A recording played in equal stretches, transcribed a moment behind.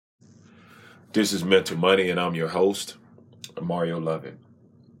This is Mental Money, and I'm your host, Mario Lovin.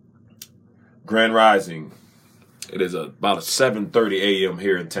 Grand Rising. It is about 7:30 a.m.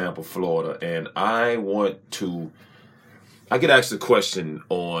 here in Tampa, Florida, and I get asked a question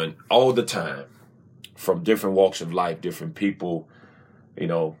on all the time from different walks of life, different people,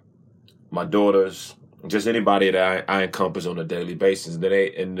 my daughters, just anybody that I encompass on a daily basis.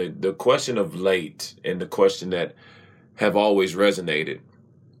 And the question of late, and the question that have always resonated,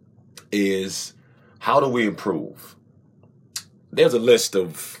 is how do we improve? There's a list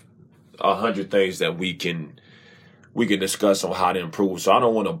of 100 things that we can discuss on how to improve. So I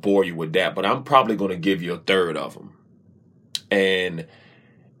don't want to bore you with that, but I'm probably going to give you a third of them. And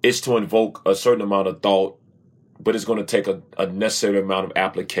it's to invoke a certain amount of thought, but it's going to take a necessary amount of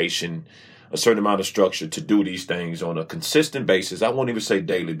application, a certain amount of structure to do these things on a consistent basis. I won't even say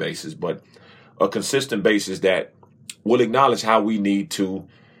daily basis, but a consistent basis that will acknowledge how we need to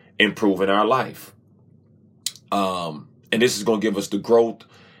improve in our life. And this is going to give us the growth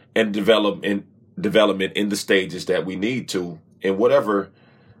and development in the stages that we need to in whatever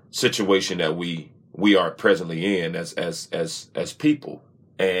situation that we are presently in as people.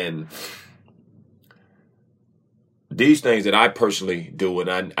 And these things that I personally do,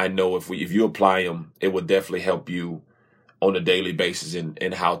 and I know if you apply them, it would definitely help you on a daily basis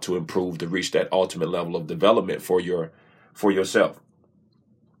in how to improve to reach that ultimate level of development for yourself.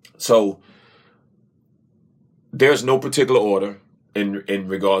 So there's no particular order in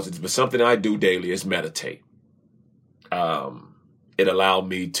regards to this, but something I do daily is meditate. It allowed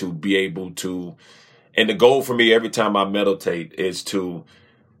me to be able to, and the goal for me every time I meditate is to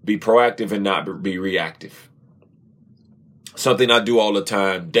be proactive and not be reactive. Something I do all the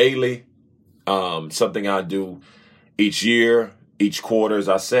time, daily. Something I do each year, each quarter, is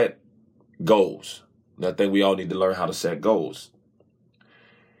I set goals. And I think we all need to learn how to set goals.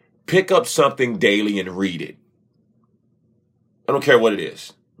 Pick up something daily and read it. I don't care what it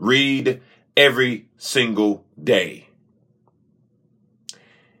is. Read every single day.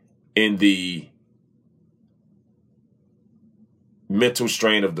 In the mental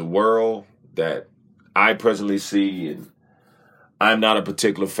strain of the world that I presently see, and I'm not a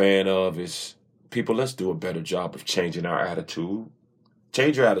particular fan of, is people, let's do a better job of changing our attitude.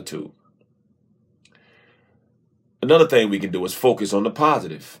 Change your attitude. Another thing we can do is focus on the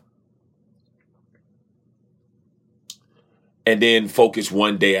positive. And then focus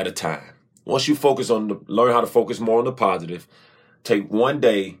one day at a time. Once you learn how to focus more on the positive, take one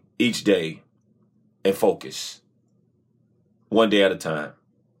day each day and focus. One day at a time.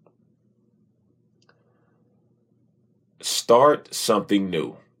 Start something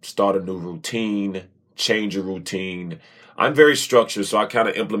new. Start a new routine. Change your routine. I'm very structured, so I kind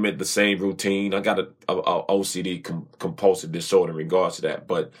of implement the same routine. I got a OCD, compulsive disorder in regards to that.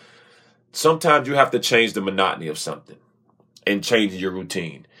 But sometimes you have to change the monotony of something and change your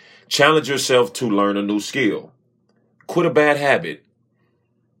routine. Challenge yourself to learn a new skill. Quit a bad habit.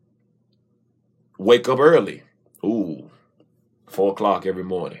 Wake up early. 4 o'clock every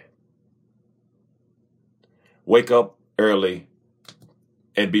morning. Wake up early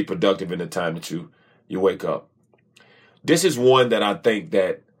and be productive in the time that you wake up. This is one that I think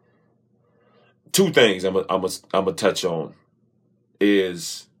that two things I'm gonna touch on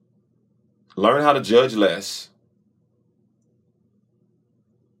is learn how to judge less.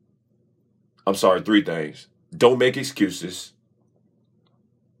 I'm sorry, 3 things. Don't make excuses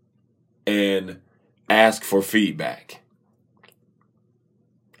and ask for feedback.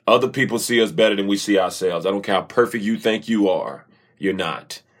 Other people see us better than we see ourselves. I don't care how perfect you think you are. You're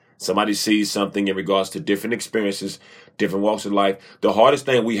not. Somebody sees something in regards to different experiences, different walks of life. The hardest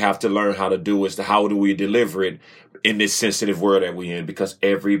thing we have to learn how to do is how do we deliver it in this sensitive world that we're in, because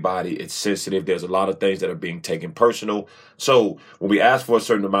everybody is sensitive. There's a lot of things that are being taken personal. So when we ask for a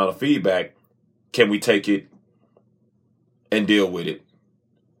certain amount of feedback, can we take it and deal with it?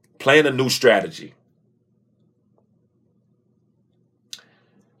 Plan a new strategy.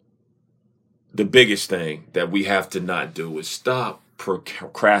 The biggest thing that we have to not do is stop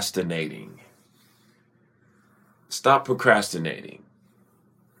procrastinating. Stop procrastinating.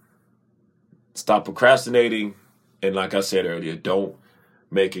 Stop procrastinating. And like I said earlier, don't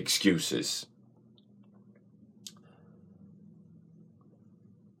make excuses.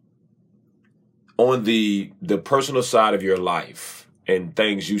 On the personal side of your life and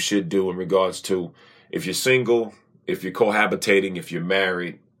things you should do in regards to if you're single, if you're cohabitating, if you're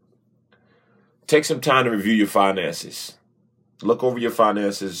married, take some time to review your finances. Look over your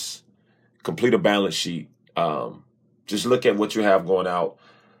finances, complete a balance sheet. Just look at what you have going out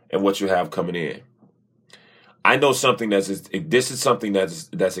and what you have coming in. I know something this is something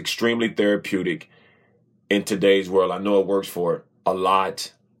that's extremely therapeutic in today's world. I know it works for a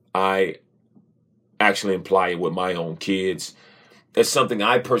lot. I actually apply it with my own kids. It's something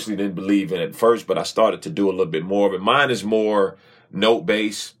I personally didn't believe in at first, but I started to do a little bit more of it. Mine is more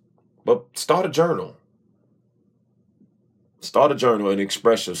note-based, but start a journal. Start a journal and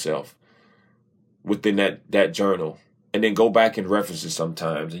express yourself within that journal. And then go back and reference it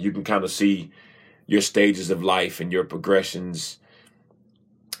sometimes. And you can kind of see your stages of life and your progressions,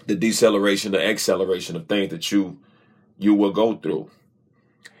 the deceleration, the acceleration of things that you will go through.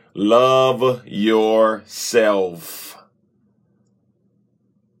 Love yourself.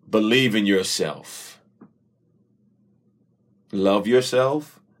 Believe in yourself. Love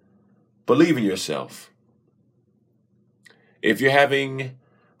yourself. Believe in yourself. If you're having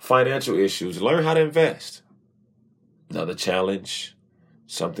financial issues, learn how to invest. Another challenge,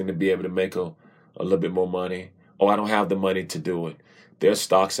 something to be able to make a little bit more money. Oh, I don't have the money to do it. There's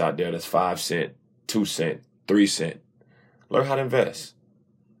stocks out there that's 5 cents, 2 cents, 3 cents. Learn how to invest.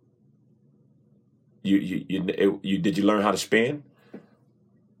 Did you learn how to spend?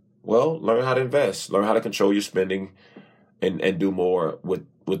 Well, learn how to invest. Learn how to control your spending and do more with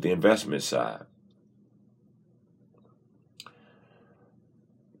the investment side.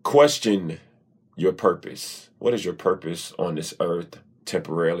 Question your purpose. What is your purpose on this earth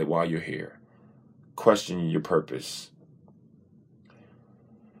temporarily while you're here? Question your purpose.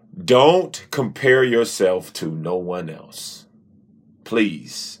 Don't compare yourself to no one else.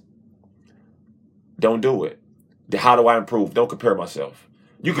 Please. Don't do it. How do I improve? Don't compare myself.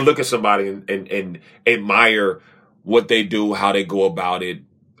 You can look at somebody and admire what they do, how they go about it,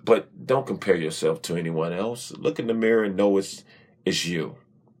 but don't compare yourself to anyone else. Look in the mirror and know it's you.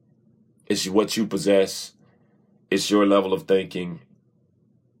 It's what you possess. It's your level of thinking.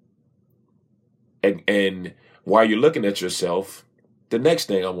 And while you're looking at yourself, the next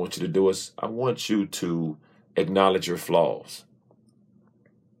thing I want you to do is I want you to acknowledge your flaws.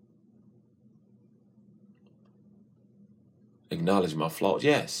 Acknowledge my flaws.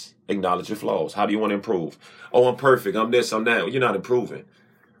 Yes, acknowledge your flaws. How do you want to improve? Oh, I'm perfect. I'm this, I'm that. You're not improving.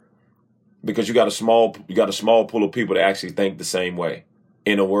 Because you got a small pool of people that actually think the same way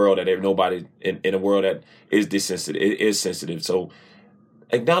in a world that nobody in a world that is sensitive. So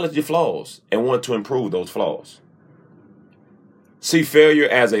acknowledge your flaws and want to improve those flaws. See failure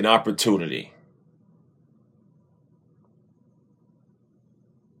as an opportunity.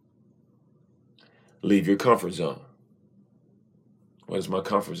 Leave your comfort zone. What is my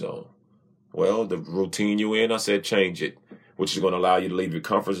comfort zone? Well, the routine you're in, I said change it, which is going to allow you to leave your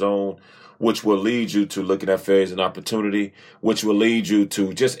comfort zone, which will lead you to looking at failure as an opportunity, which will lead you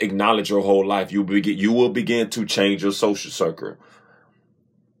to just acknowledge your whole life. You will begin to change your social circle.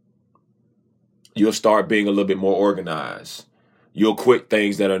 You'll start being a little bit more organized. You'll quit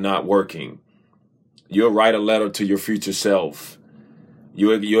things that are not working. You'll write a letter to your future self.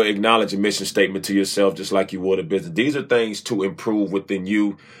 You'll acknowledge a mission statement to yourself just like you would a business. These are things to improve within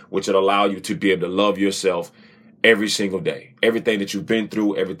you, which will allow you to be able to love yourself every single day. Everything that you've been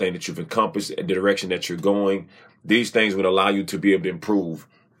through, everything that you've encompassed, the direction that you're going, these things would allow you to be able to improve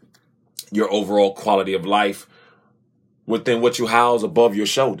your overall quality of life within what you house above your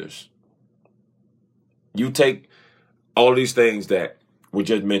shoulders. You take all these things that we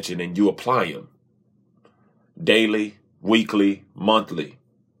just mentioned and you apply them daily, weekly, monthly.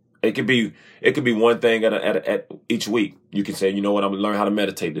 It could be one thing at each week. You can say, you know what, I'm gonna learn how to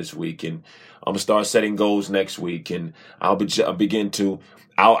meditate this week, and I'm gonna start setting goals next week, and I'll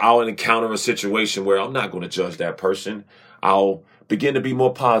encounter a situation where I'm not going to judge that person. I'll begin to be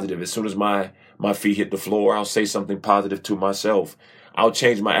more positive. As soon as my feet hit the floor, I'll say something positive to myself. I'll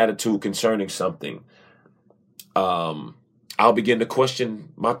change my attitude concerning something. I'll begin to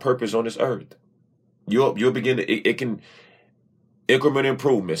question my purpose on this earth. You'll begin to, it can increment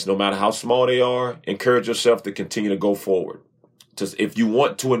improvements, no matter how small they are. Encourage yourself to continue to go forward. Just if you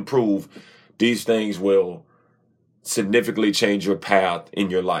want to improve, these things will significantly change your path in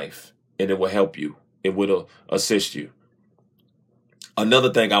your life, and it will help you. It will assist you.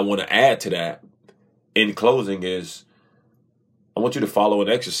 Another thing I want to add to that in closing is I want you to follow an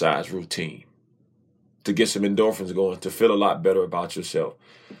exercise routine to get some endorphins going, to feel a lot better about yourself,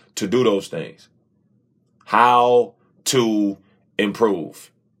 to do those things. How to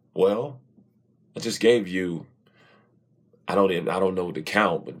improve? Well, I just gave you, I don't know the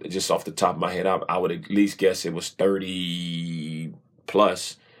count, but just off the top of my head, I would at least guess it was 30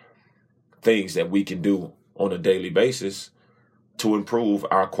 plus things that we can do on a daily basis to improve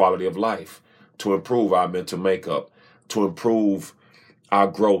our quality of life, to improve our mental makeup, to improve our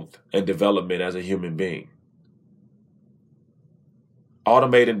growth and development as a human being.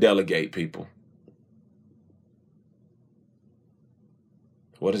 Automate and delegate, people.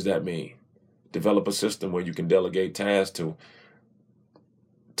 What does that mean? Develop a system where you can delegate tasks to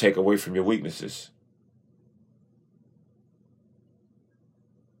take away from your weaknesses.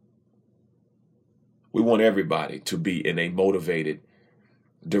 We want everybody to be in a motivated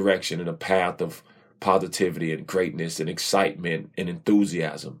direction, in a path of positivity and greatness and excitement and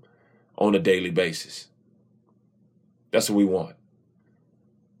enthusiasm on a daily basis. That's what we want.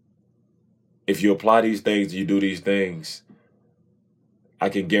 If you apply these things, you do these things, I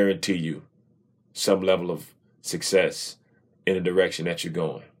can guarantee you some level of success in the direction that you're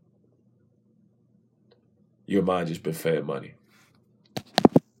going. Your mind just been fed money.